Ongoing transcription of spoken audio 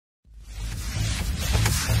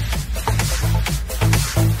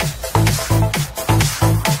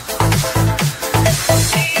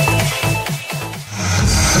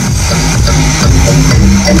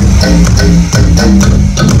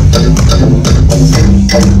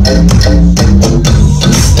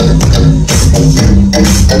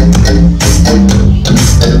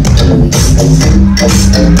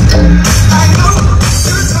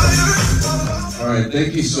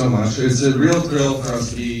Thank you so much. It's a real thrill for us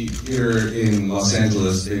to be here in Los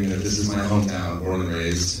Angeles, being that this is my hometown, born and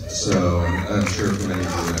raised. So I'm sure for many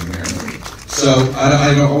of you I'm here. So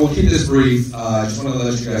I will keep this brief. I just want to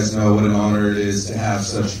let you guys know what an honor it is to have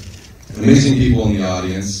such amazing people in the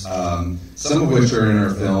audience, some of which are in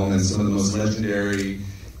our film, and some of the most legendary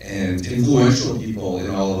and influential people in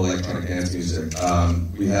all of electronic dance music.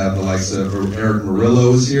 We have the likes of Erick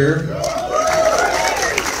Morillo is here.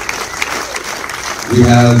 We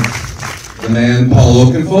have the man Paul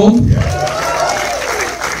Oakenfold.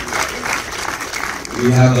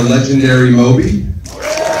 We have the legendary Moby.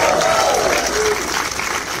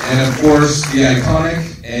 And of course, the iconic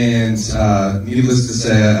and needless to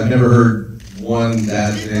say, I've never heard one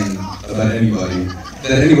bad thing about anybody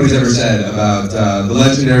that anybody's ever said about the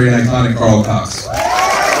legendary and iconic Carl Cox.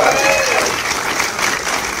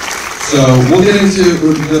 So we'll get into,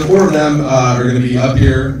 the four of them are going to be up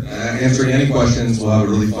here answering any questions. We'll have a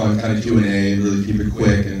really fun kind of Q&A and really keep it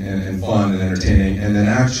quick and fun and entertaining. And then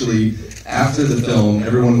actually, after the film,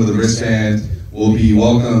 everyone with a wristband will be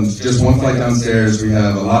welcomed just one flight downstairs. We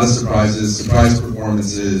have a lot of surprises, surprise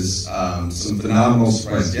performances, some phenomenal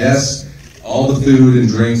surprise guests, all the food and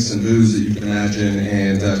drinks and booze that you can imagine,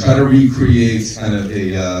 and try to recreate kind of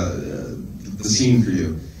the scene for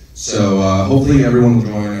you. So hopefully everyone will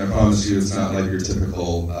join. I promise you it's not like your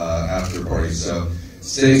typical after party. So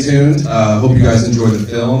stay tuned. Hope you guys enjoy the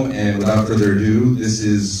film. And without further ado, this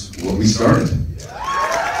is what we started.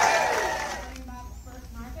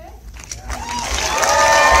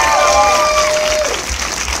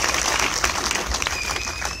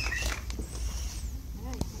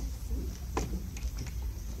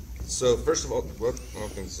 So first of all, I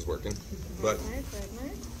don't think this is working, but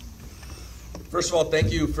first of all,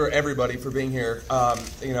 thank you for everybody for being here.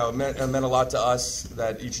 You know, it meant a lot to us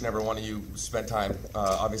that each and every one of you spent time,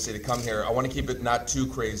 obviously, to come here. I want to keep it not too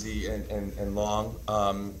crazy and long,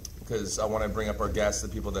 because I want to bring up our guests, the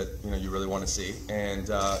people that you really want to see, and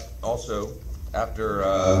also after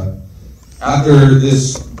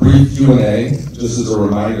this brief Q&A, just as a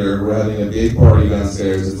reminder, we're having a big party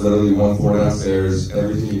downstairs. It's literally one floor downstairs.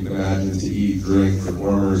 Everything you can imagine to eat, drink,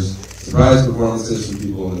 performers, surprise performances from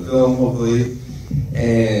people in the film, hopefully,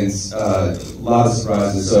 and a lot of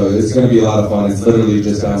surprises. So it's going to be a lot of fun. It's literally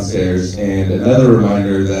just downstairs. And another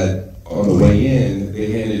reminder that on the way in, they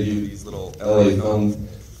handed you these little LA Film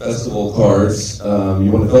Festival cards. You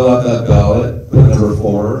want to fill out that ballot, put number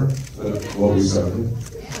 4, what we started.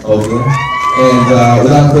 Okay. And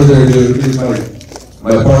without further ado, here's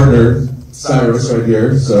my partner, Cyrus, right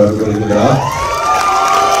here. So everybody give it up.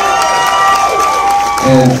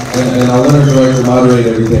 And I'll let our director moderate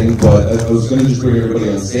everything, but I was going to just bring everybody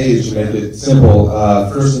on stage to make it simple.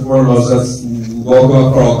 First and foremost, let's welcome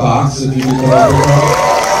up Carl Cox, if you can come up here, Carl.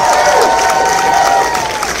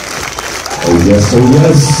 Oh yes, oh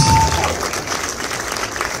yes.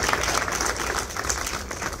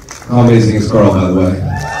 How amazing is Carl, by the way?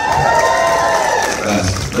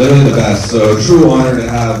 Literally the best. So true honor to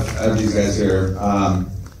have these guys here.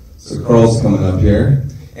 So Carl's coming up here.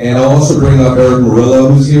 And I'll also bring up Erick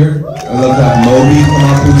Morillo, who's here. I'd love to have Moby come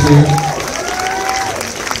up, who's here.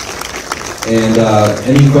 And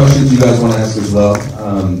any questions you guys want to ask as well,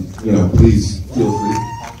 please feel free.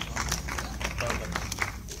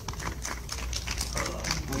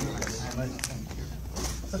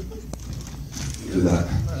 Do that.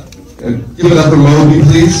 And give it up for Moby,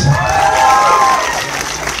 please.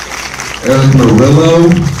 Erick Morillo.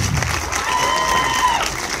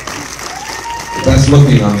 Best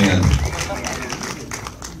looking on the end.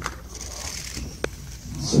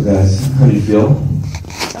 So guys, how do you feel?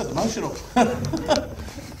 That was emotional.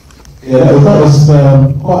 Yeah, that was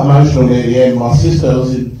quite emotional near the end. My sister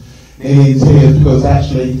was in tears because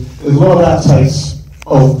actually there's a lot of outtakes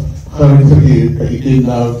of her interview that you didn't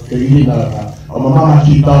know about. And my mum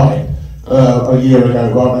actually died a year ago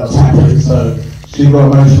while that was happening, so she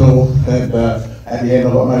got emotional, and at the end I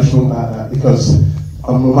got emotional about that because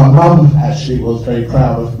my mum actually was very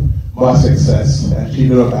proud of my success, and she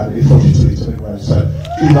knew about it before she took it to the grave, so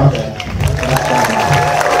she's up there.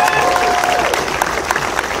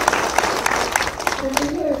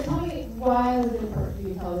 So tell me why was it important for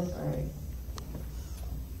you to tell this story?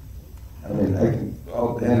 I mean,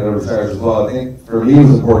 I'll hand it over to Cyrus as well. I think for me it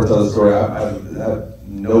was important to tell the story. I have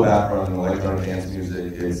no background in electronic dance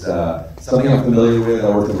music. It's something I'm familiar with. I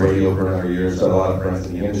worked in radio for a number of years, so I had a lot of friends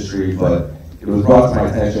in the industry, but it was brought to my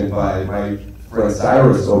attention by my friend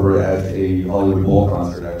Cyrus over at a Hollywood Bowl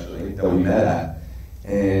concert, actually, that we met at.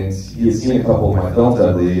 And he had seen a couple of my films,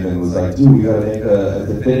 I believe, and was like, dude, we gotta make a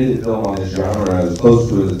definitive film on this genre as close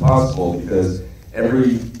to it as possible, because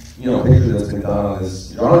every picture that's been done on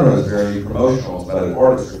this genre is very promotional. It's about an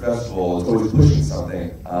artist or festival. It's always pushing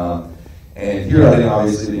something. And here I didn't,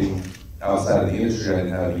 obviously, being outside of the industry, I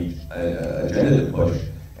didn't have any agenda to push.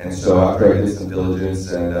 And so after I did some diligence,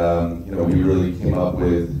 and we really came up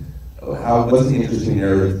with what's the interesting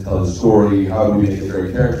narrative to tell the story, how do we make it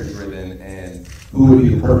very character-driven, and who would be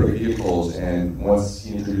the perfect vehicles. And once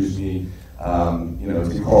he introduced me,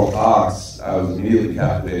 to Carl Cox, I was immediately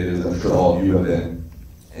captivated, as I'm sure all of you have been.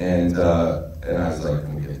 And I was like,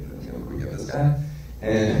 can we get this guy?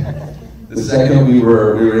 And the second we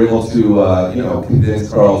were able to convince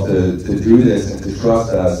Carl to do this and to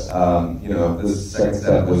trust us, this second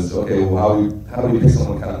step was, okay, well, how do we pick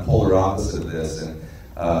someone kind of polar opposite of this, and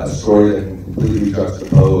a story that can completely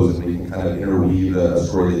juxtapose, and we can kind of interweave a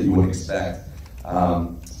story that you wouldn't expect.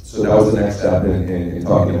 So that was the next step in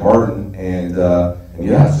talking to Martin, and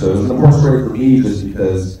yeah, so it was an important story for me just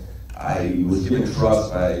because I was given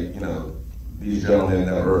trust by these gentlemen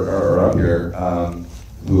that are up here,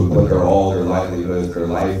 who have put their livelihoods, their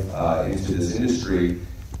life into this industry,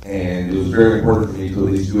 and it was very important for me to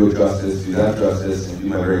at least do it justice, do that justice, and do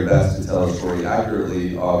my very best to tell the story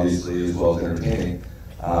accurately, obviously, as well as entertaining.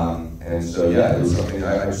 And so yeah, it was something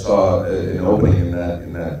I saw an opening in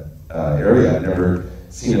that area. I'd never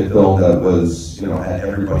seen a film that was had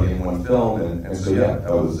everybody in one film, and so yeah,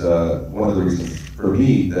 that was one of the reasons for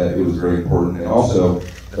me that it was very important, and also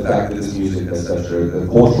the fact that this music has such a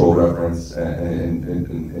cultural reference and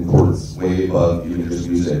importance way above even just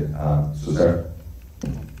music. So Sarah.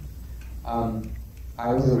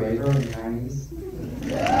 I was a raver in the 90s.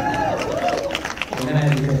 And then I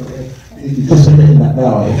became a rave. You're just admitting that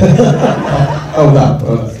now, eh? Oh, no.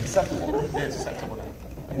 It's acceptable. It's acceptable.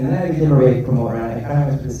 And then I became a rave promoter, and I kind of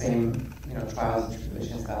went through the same trials and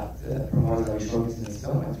tribulations that the promoters that we showcased in this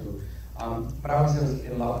film went through. But I was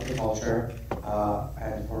in love with the culture,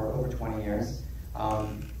 and for over 20 years.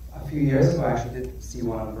 A few years ago, I actually did see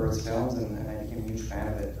one of Bert's films, and I became a huge fan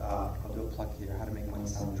of it. I'll do a plug here, How to Make Money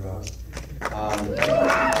Selling Drugs.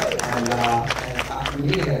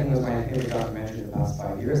 Immediately, I think it was my favorite documentary in the past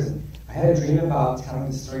 5 years. And I had a dream about telling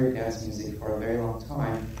the story of dance music for a very long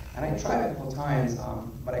time. And I tried it a couple times,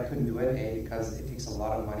 but I couldn't do it, because it takes a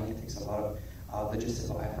lot of money, it takes a lot of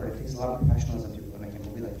logistical effort, it takes a lot of professionalism to make a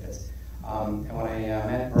movie like this. And when I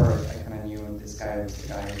met Bert, I kind of knew this guy was the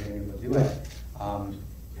guy who was going to be able to do it.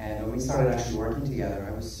 And when we started actually working together,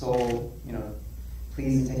 I was so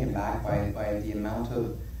pleased and taken back by the amount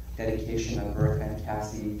of dedication of Bert and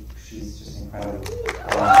Cassie. She's just incredible.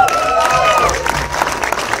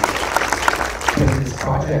 This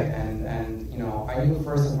project, and I knew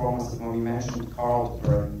first and foremost that when we mentioned Carl to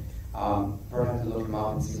Bert, Bert had to look him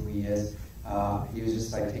up and see who he is. He was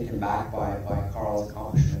just like taken back by Carl's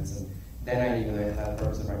accomplishments, and then I knew that Bert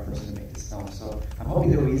was the right person to make this film. So I'm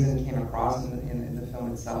hoping the reason came across in the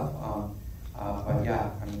film itself. But yeah,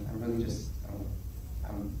 I'm really just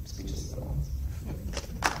I'm speechless at the moment.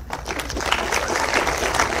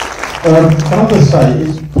 Can I just say,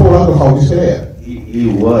 is Paul Underfold still here? He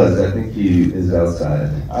was. I think he is outside.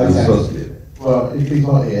 Okay. He's supposed to be. Well, if he's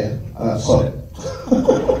not here, sorry.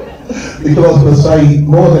 Because I was going to say,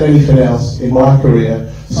 more than anything else in my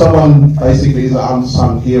career, someone basically is an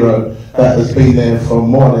unsung hero that has been there from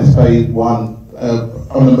more or less day one.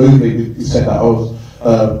 On the movie, he said that I was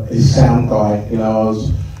his sound guy, I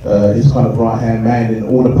was his kind of right-hand man in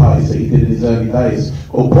all the parties that he did in his early days.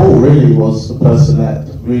 Well, Paul really was the person that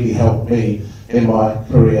really helped me in my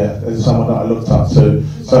career as someone that I looked up to.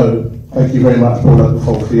 So thank you very much, Paul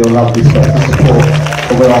Underfold, for your love, respect and support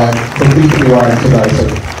for where I am, for people who I am today. So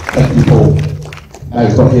thank you, Paul. No,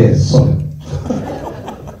 he's not here, sorry.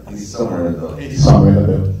 He's somewhere in the building. He's somewhere in the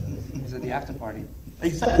building. He's at the after party. The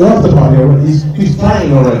after party already, he's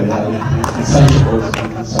playing already. He's insatiable.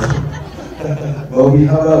 Moby,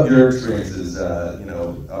 how about your experiences?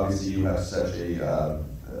 Obviously you have such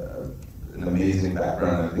an amazing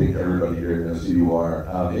background. I think everybody here knows who you are.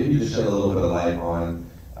 Maybe just shed a little bit of light on,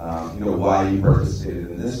 why you participated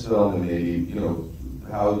in this film, and maybe,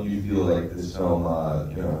 how you feel like this film,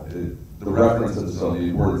 the reference of this film, the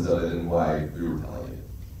importance of it, and why we were telling it.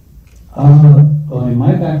 Well,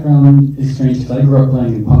 my background is strange because I grew up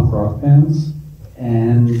playing in punk rock bands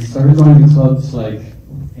and started going to clubs like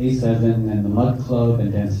A7 and the Mud Club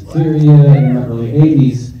and Danceteria in the early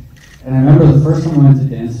 80s. And I remember the first time I went to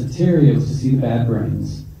Danceteria was to see the Bad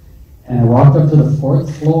Brains. And I walked up to the 4th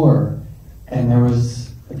floor and there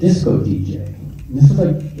was a disco DJ. this was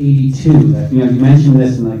like 82, that, you mentioned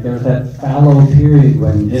this, and like there was that fallow period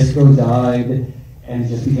when disco died and it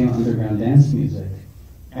just became underground dance music.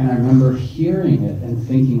 And I remember hearing it and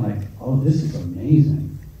thinking like, oh, this is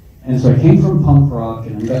amazing. And so I came from punk rock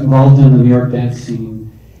and I got involved in the New York dance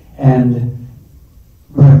scene. And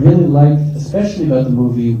what I really liked, especially about the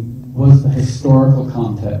movie, was the historical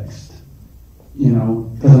context.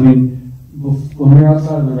 Because when we were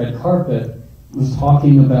outside on the red carpet, I was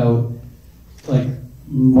talking about like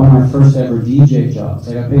one of my first ever DJ jobs.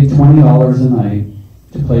 I got paid $20 a night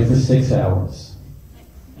to play for 6 hours.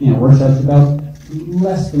 Works out to about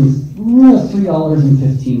less than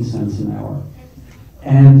 $3.15 an hour.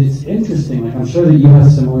 And it's interesting, like I'm sure that you have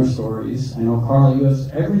similar stories. I know, Carl, you have,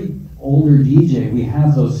 every older DJ, we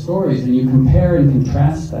have those stories, and you compare and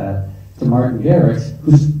contrast that to Martin Garrix,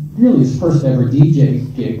 whose really his first ever DJ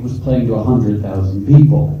gig was playing to 100,000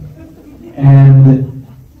 people. And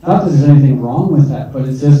not that there's anything wrong with that, but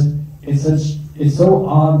it's just, it's so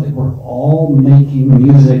odd that we're all making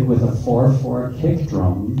music with a 4/4 kick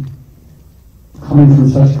drum coming from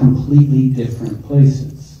such completely different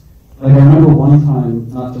places. Like I remember one time,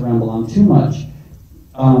 not to ramble on too much,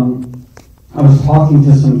 I was talking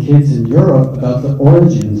to some kids in Europe about the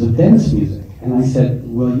origins of dance music. And I said,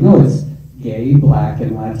 well, it's gay, black,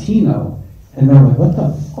 and Latino. And they were like, what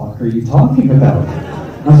the fuck are you talking about?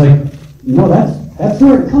 And I was like, no, that's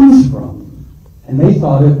where it comes from. And they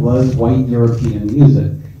thought it was white European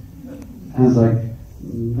music. And I was like,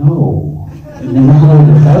 no,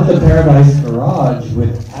 without the Paradise Garage,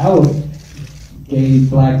 without gay,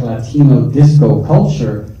 black, Latino disco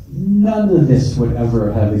culture, none of this would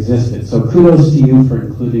ever have existed. So kudos to you for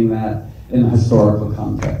including that in the historical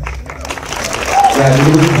context. Yeah,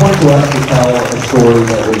 it was important to us to tell a story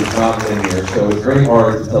that was not linear, so it's very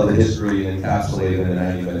hard to tell the history and encapsulate it in a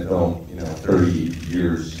 90-minute film, 30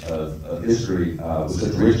 years of history, with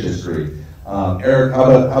such rich history. Eric, how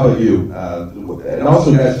about you? And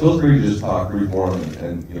also, guys, feel free to just talk, read more,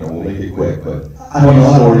 and we'll make it quick, but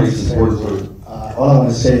stories, support stories. All I want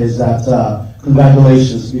to say is that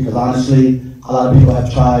congratulations, because honestly, a lot of people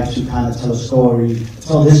have tried to kind of tell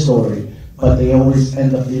this story, but they always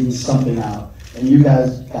end up leaving something out. And you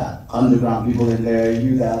guys got underground people in there,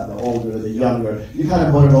 you got the older, the younger. You kind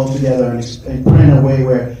of put it all together and put it in a way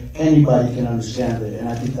where anybody can understand it. And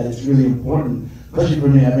I think that it's really important, especially for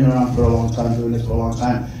me. I've been around for a long time, doing this for a long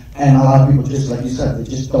time. And a lot of people, just like you said, they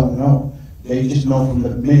just don't know. They just know from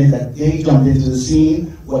the minute that they jumped into the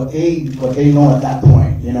scene what they know at that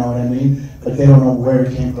point. You know what I mean? But they don't know where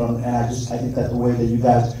it came from. And I think that the way that you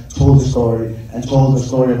guys told the story and told the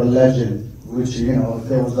story of a legend, which if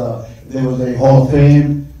there was a Hall of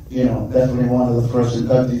Fame, definitely one of the first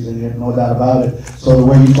inductees, and there's no doubt about it. So the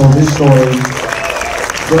way you told this story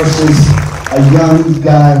versus a young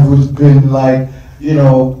guy who's been like,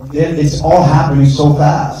 it's all happening so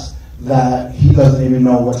fast that he doesn't even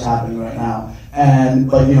know what's happening right now.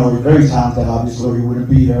 But you're very talented, obviously, or he wouldn't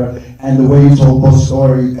be here. And the way you told both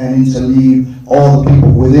stories and to leave all the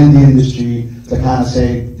people within the industry to kind of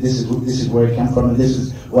say, this is where it came from, and this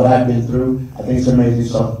is what I've been through, I think it's amazing.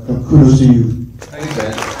 So kudos to you. Thanks,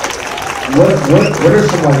 man. What are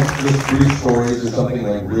some just brief stories or something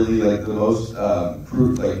really the most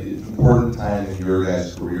important time in your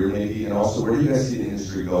guys' career maybe, and also where do you guys see the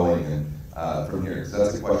industry going and from here? So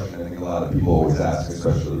that's the question I think a lot of people always ask,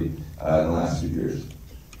 especially in the last few years.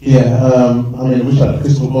 Yeah, I wish I had a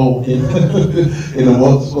crystal ball in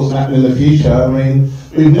what's happening in the future.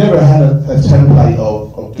 We've never had a template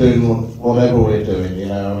of doing whatever we're doing,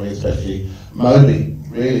 especially Moby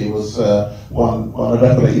really was one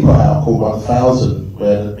record that you put out called 1000,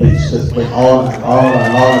 where the beats just went on and on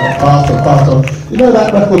and on and faster and faster.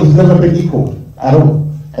 That record has never been equal at all,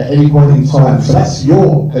 at any point in time. So that's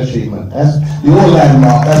your achievement, that's your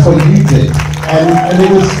landmark, that's what you did. And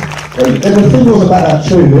it was... And the thing was about that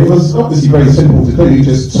tune, it was obviously very simple to do. You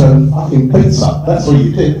just turn fucking beats up, that's what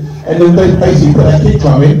you did. And then they basically put that kick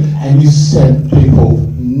drum in, and you sent people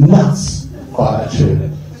nuts by that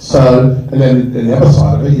tune. So, and then the other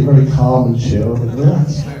side of it, you're very calm and chill and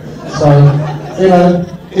relaxed. So,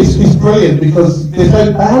 it's brilliant because there's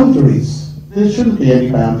no boundaries. There shouldn't be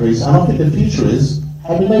any boundaries, and I think the future is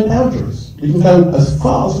having no boundaries. We can go as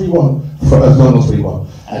far as we want, for as long as we want.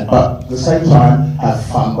 But at the same time, have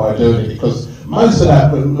fun by doing it, because most of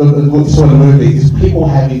that, what you saw in the movie, is people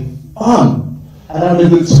having fun and having a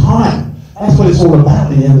good time. That's what it's all about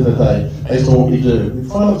at the end of the day, based on what we do. We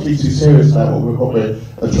try not to be too serious about what we're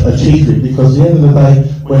achieving, because at the end of the day,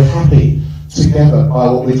 we're happy together by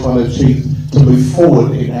what we're trying to achieve to move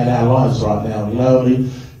forward in our lives right now.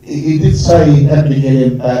 It did say at the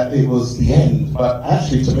beginning that it was the end, but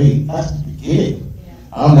actually to me, that's the beginning. beginning.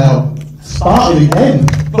 I'm now starting again.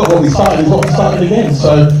 But what we started is what we started again.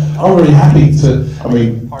 So I'm really happy to,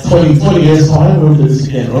 20 years time, we'll do this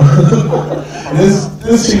again, right?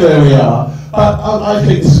 Let's see where we are. But I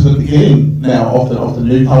think this is the beginning now of the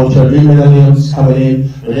new culture, new millenniums coming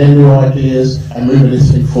in with their new ideas and moving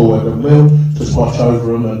this thing forward. And we'll just watch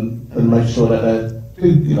over them and make sure that they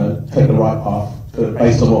do, take the right path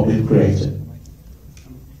based on what we've created.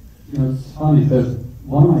 It's funny because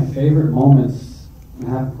one of my favorite moments, and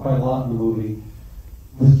happened quite a lot in the movie,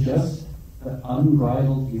 was just the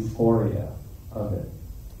unbridled euphoria of it.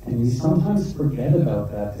 And we sometimes forget about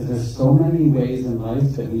that because there's so many ways in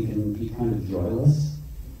life that we can be kind of joyless.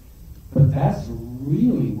 But that's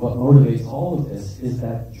really what motivates all of this, is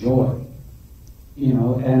that joy.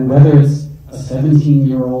 And whether it's a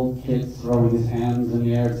 17-year-old kid throwing his hands in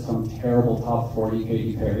the air to some terrible top 40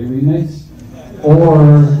 Katy Perry remix,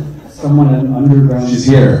 or someone in an underground... She's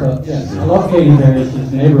here. Yes, I love Katy Perry, she's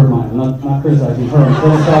a neighbor of mine. I'm not criticizing her, I'm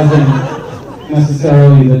criticizing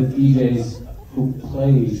necessarily the DJs who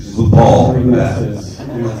plays Paul remixes.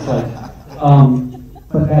 And it's like,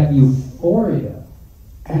 but that euphoria,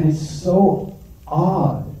 and it's so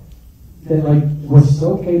odd that we're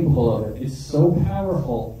so capable of it. It's so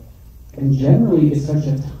powerful, and generally it's such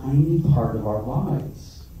a tiny part of our lives.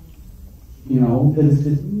 That it's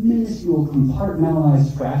this minuscule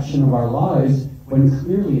compartmentalized fraction of our lives when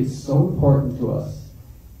clearly it's so important to us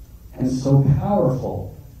and so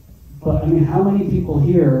powerful. But how many people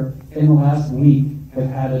here in the last week have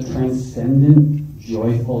had a transcendent,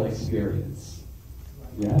 joyful experience?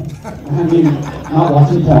 Yeah? Not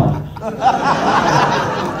watching porn.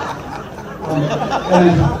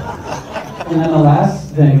 And then the last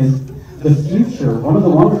thing is the future. One of the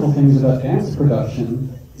wonderful things about dance production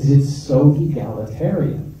is it's so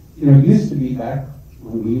egalitarian. It used to be back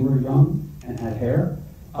when we were young and had hair,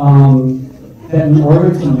 that in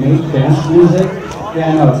order to make dance music,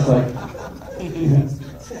 in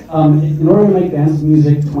order to make dance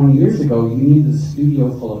music 20 years ago, you needed a studio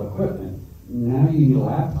full of equipment. Now you need a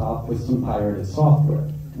laptop with some pirated software.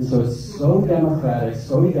 And so it's so democratic,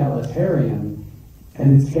 so egalitarian,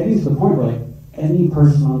 and it's getting to the point where any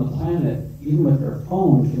person on the planet, even with their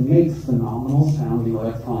phone, can make phenomenal sounding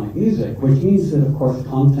electronic music, which means that, of course,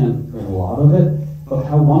 content, there's a lot of it, but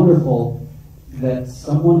how wonderful that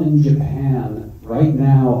someone in Japan right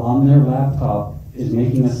now on their laptop is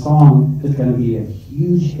making a song that's going to be a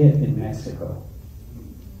huge hit in Mexico.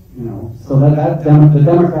 So the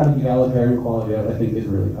democratic egalitarian quality of it, I think, is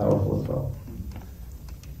really powerful as well.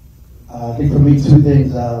 I think for me, two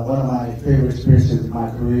things. One of my favorite experiences in my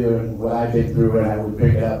career and what I've been through, and I would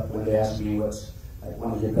bring it up when they ask me what's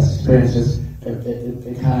one of your best experiences,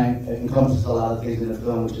 it kind of encompasses a lot of things in the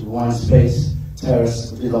film, which is one, space,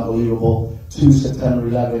 terrorists, which is unbelievable. Two, September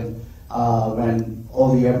 11th, when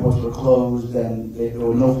all the airports were closed and there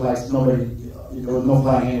were no flights, there was no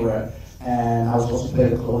flying anywhere. And I was supposed to play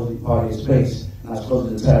the closing party of space, and I was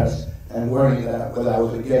closing the terrace, and worrying that whether I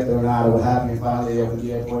was going to get there or not or what have you. Finally, they opened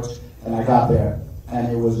the airports, and I got there.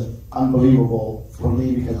 And it was unbelievable for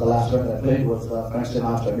me because the last record I played was Frank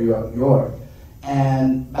Sinatra, New York.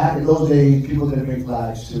 And back in those days, people didn't bring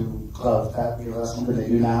flags to clubs. That's something they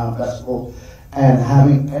do now in festivals. And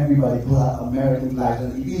having everybody pull out American flags,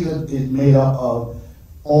 and Ibiza is made up of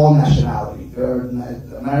all nationality.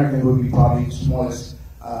 American would be probably the smallest,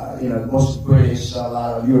 most British, a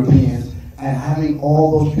lot of Europeans, and having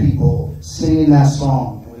all those people singing that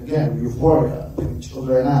song, and again, euphoria, chills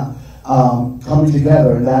right now, coming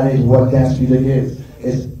together, and that is what dance music is.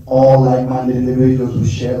 It's all like-minded individuals who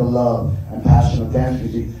share the love and passion of dance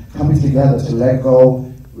music, coming together to let go,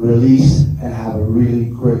 release, and have a really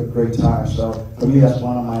great time. So for me, that's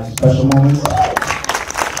one of my special moments.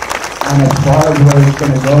 And as far as where it's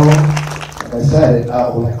going to go, like I said,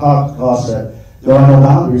 like Carl said, there are no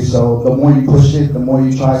boundaries, so the more you push it, the more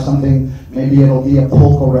you try something, maybe it'll be a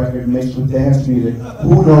polka record mixed with dance music.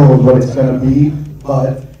 Who knows what it's going to be,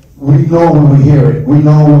 but we know when we hear it. We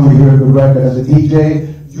know when we hear a good record. As a DJ,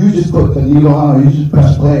 you just put the needle on, or you just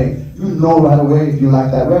press play. You know right away if you like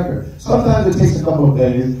that record. Sometimes it takes a couple of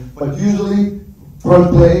days, but usually, first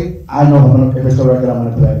play, I know if it's a record I'm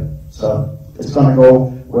going to play. So it's going to go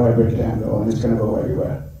wherever it can go, and it's going to go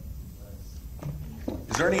everywhere.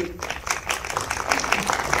 Is there any...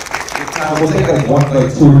 We'll take like 2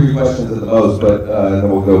 or 3 questions at the most, but then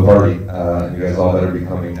we'll go party. And you guys all better be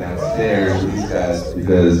coming downstairs with these guys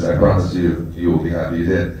because I promise you, you will be happy you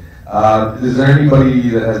did. Is there anybody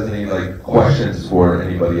that has any questions for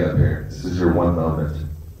anybody up here? This is your one moment.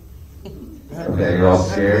 Okay, you're all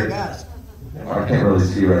scared. I can't really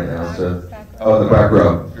see right now, so. Oh, in the back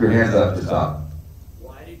row. Your hands up to stop.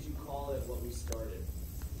 Why did you call it what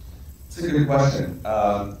It's a good question.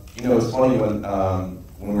 You know, it's funny when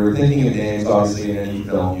we're thinking of names, obviously in any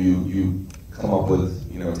film, you come up with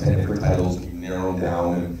 10 different titles, and you narrow them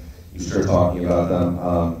down, and you start talking about them.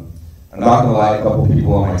 I'm not gonna lie, a couple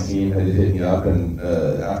people on my team had hit me up, and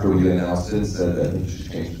after we announced it, said that I think you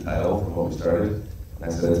should change the title from what we started. And I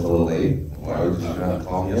said it's a little late. Why would you not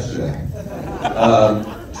call me yesterday?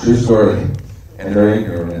 True story. And they're in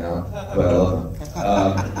here right now, but I love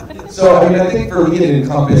them. So, I mean, I think for me it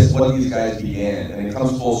encompassed what these guys began, and it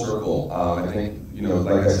comes full circle. I think,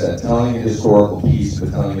 like I said, telling a historical piece, but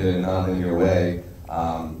telling it in a non-linear way.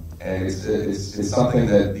 And it's something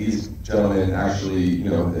that these gentlemen actually,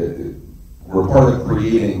 were part of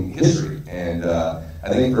creating history. And I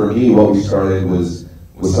think for me, what we started was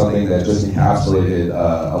something that just encapsulated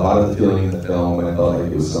a lot of the feeling in the film, and I felt like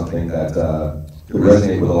it was something that could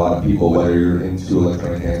resonate with a lot of people, whether you're into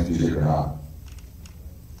electronic dance music or not.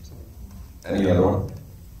 Any other one?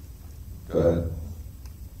 Go ahead.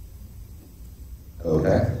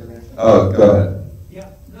 Okay. Oh, go ahead. Yeah,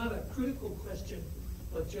 not a critical question,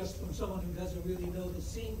 but just from someone who doesn't really know the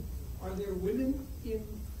scene. Are there women in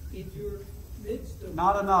your midst of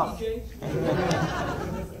Not enough. DJs?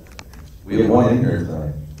 We have one in here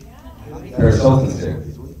tonight. Paris Hilton's here.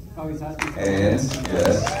 Oh, he's asking. And yes,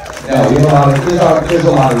 no, we have there's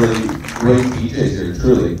a lot of really great DJs here,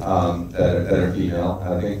 truly, that are female.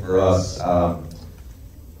 I think for us,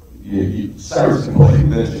 Cyrus can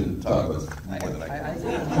only talk about more than I can.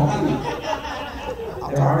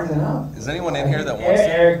 There aren't enough. Is anyone in here that wants to?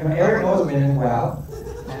 Erick knows women well.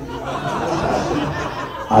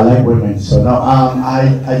 I like women, so no,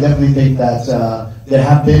 I definitely think that there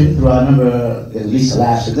have been, through I remember at least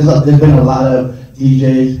last year, there's been a lot of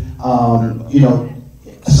DJs,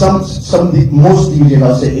 most DJs,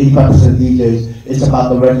 I'll say 85% of DJs, it's about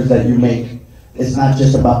the records that you make. It's not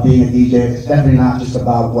just about being a DJ, it's definitely not just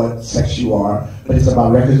about what sex you are, but it's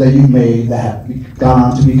about records that you've made that have gone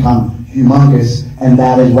on to become humongous, and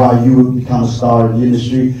that is why you would become a star in the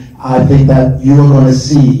industry. I think that you are going to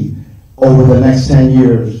see over the next 10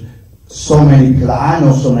 years, so many, because I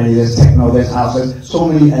know so many, there's techno, there's house, there's so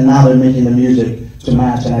many, and now they're making the music to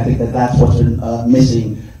match, and I think that that's what's been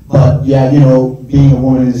missing. But yeah, being a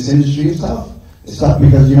woman in this industry is tough. It's tough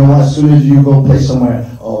because, as soon as you go play somewhere,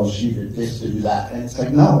 oh, she did this, do that, and it's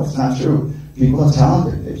like, no, it's not true. People are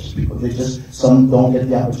talented. Some don't get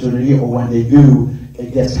the opportunity, or when they do,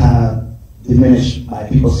 it gets kind of diminished by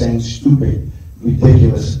people saying stupid,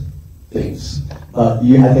 ridiculous things. But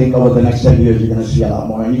I think over the next 10 years, you're going to see a lot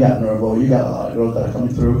more. And you got Nervo, you got a lot of girls that are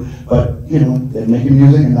coming through. But, they're making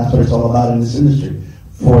music, and that's what it's all about in this industry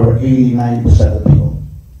for 80-90% of the people.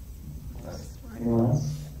 Anyone else?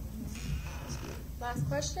 Last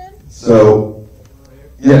question? So,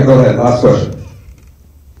 yeah, go ahead. Last question.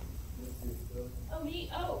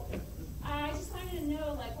 I just wanted to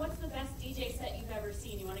know, what's the best DJ set you've ever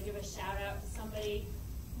seen? You want to give a shout out to somebody?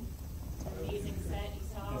 Amazing set you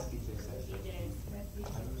saw? Best DJ set.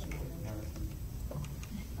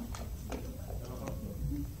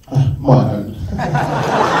 My own.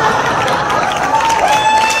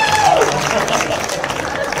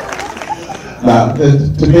 Now,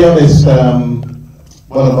 to be honest,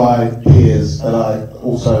 one of my peers that I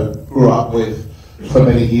also grew up with for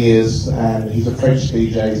many years, and he's a French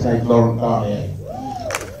DJ, his name's Laurent Garnier.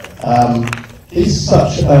 He's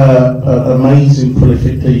such an amazing,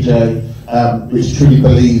 prolific DJ, which truly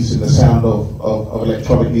believes in the sound of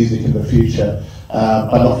electronic music in the future,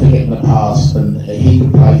 but not forgetting the past, and he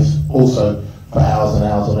can play also for hours and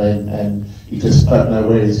hours on end, and you just don't know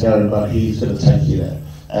where he's going, but he's going to take you there.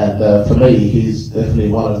 And for me, he's definitely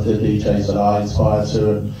one of the DJs that I aspire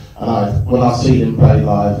to, and when I see him play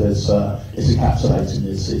live, it's encapsulating.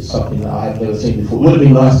 It's something that I've never seen before. It would have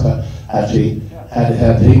been nice to actually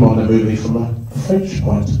had him on the movie from a French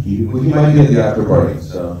point of view. Well, he might be at the after party,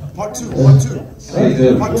 so. Part two. Stay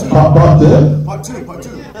tuned. Part two. Part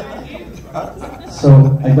two. So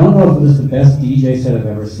I don't know if it was the best DJ set I've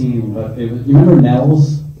ever seen, but you remember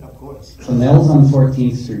Nell's? Of course. So Nell's on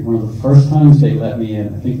 14th Street, one of the first times they let me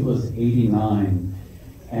in, I think it was 89,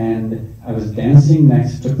 and I was dancing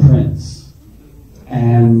next to Prince,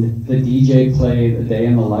 and the DJ played A Day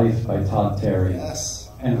in the Life by Todd Terry. Yes.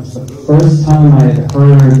 And it was the first time I had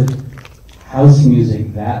heard house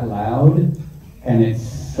music that loud, and it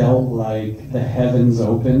felt like the heavens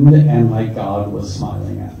opened and like God was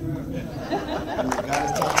smiling at me.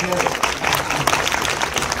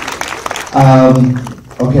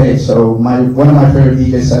 Okay, so one of my favorite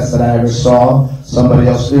DJ sets that I ever saw somebody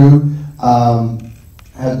else do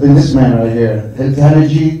has been this man right here. His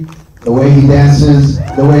energy, the way he dances,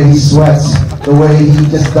 the way he sweats, the way he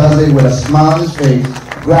just does it with a smile on his face,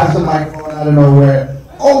 grabs the microphone out of nowhere.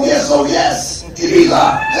 Oh yes,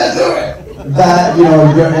 Ibiza, let's do it. That, you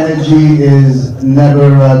know, your energy is never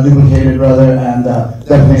duplicated, brother, and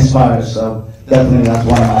definitely inspires. So definitely that's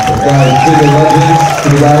one of my favorites. Guys, to the legends, to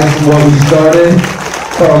the guys from what we started,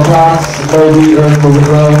 Carl Cox, Moby, Erick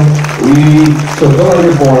Morillo, so fill out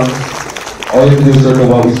your forms. All you have to do is circle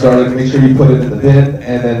what we started, make sure you put it in the bin,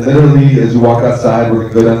 and then literally as you walk outside, we're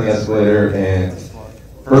going to go down the escalator, and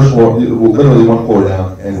first floor, literally one floor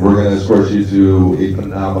down, and we're going to escort you to a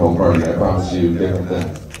phenomenal party, I promise you, different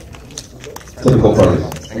than typical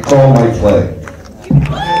parties. And Carl might play.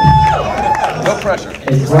 No pressure.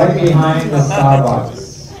 It's right behind the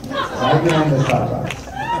Starbucks. Right behind the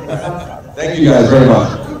Starbucks. Thank you guys very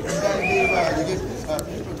much.